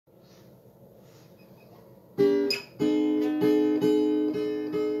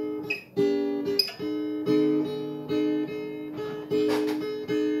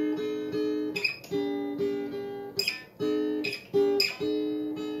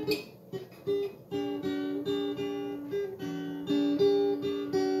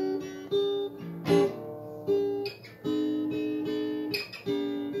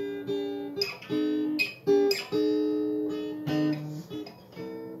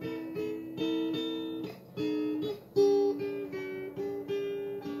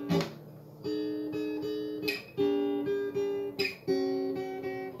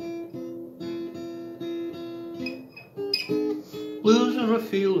are a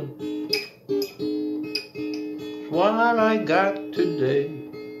feeling. It's what I got today.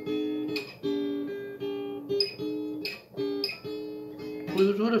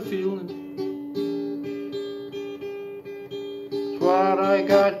 Blues with a feeling. It's what I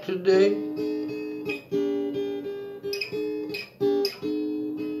got today.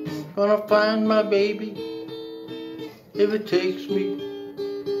 Gonna find my baby if it takes me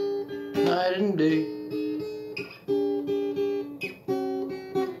night and day.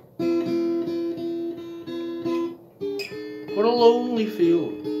 What a lonely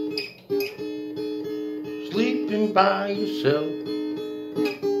feeling, sleeping by yourself.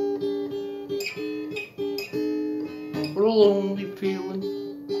 What a lonely feeling,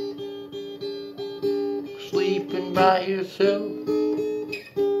 sleeping by yourself.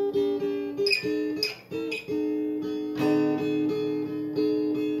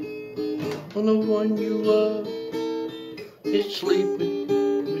 When the one you love is sleeping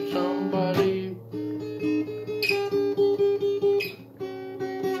with somebody.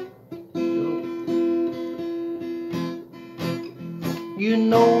 You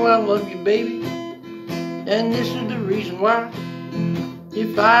know I love you, baby, and this is the reason why.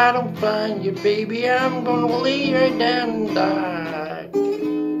 If I don't find you, baby, I'm gonna lay right down and die.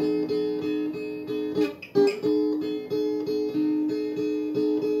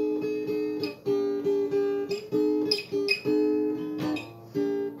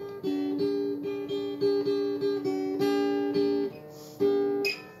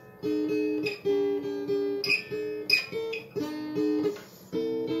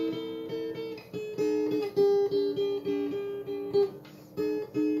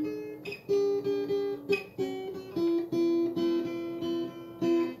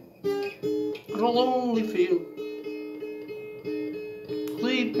 What a lonely feel,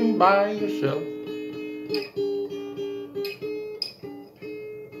 sleeping by yourself.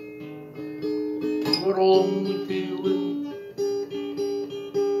 What a lonely feeling,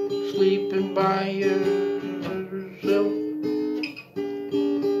 sleeping by yourself.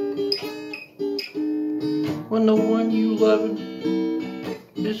 When the one you love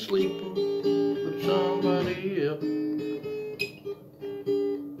is sleeping with somebody else.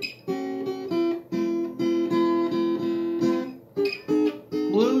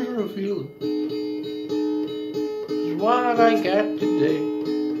 Blues are a feeling, it's what I got today.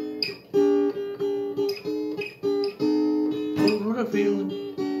 Blues are a feeling,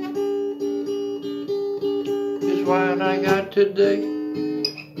 it's what I got today.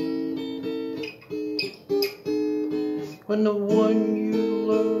 When the one you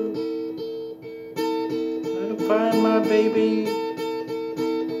love, gotta find my baby.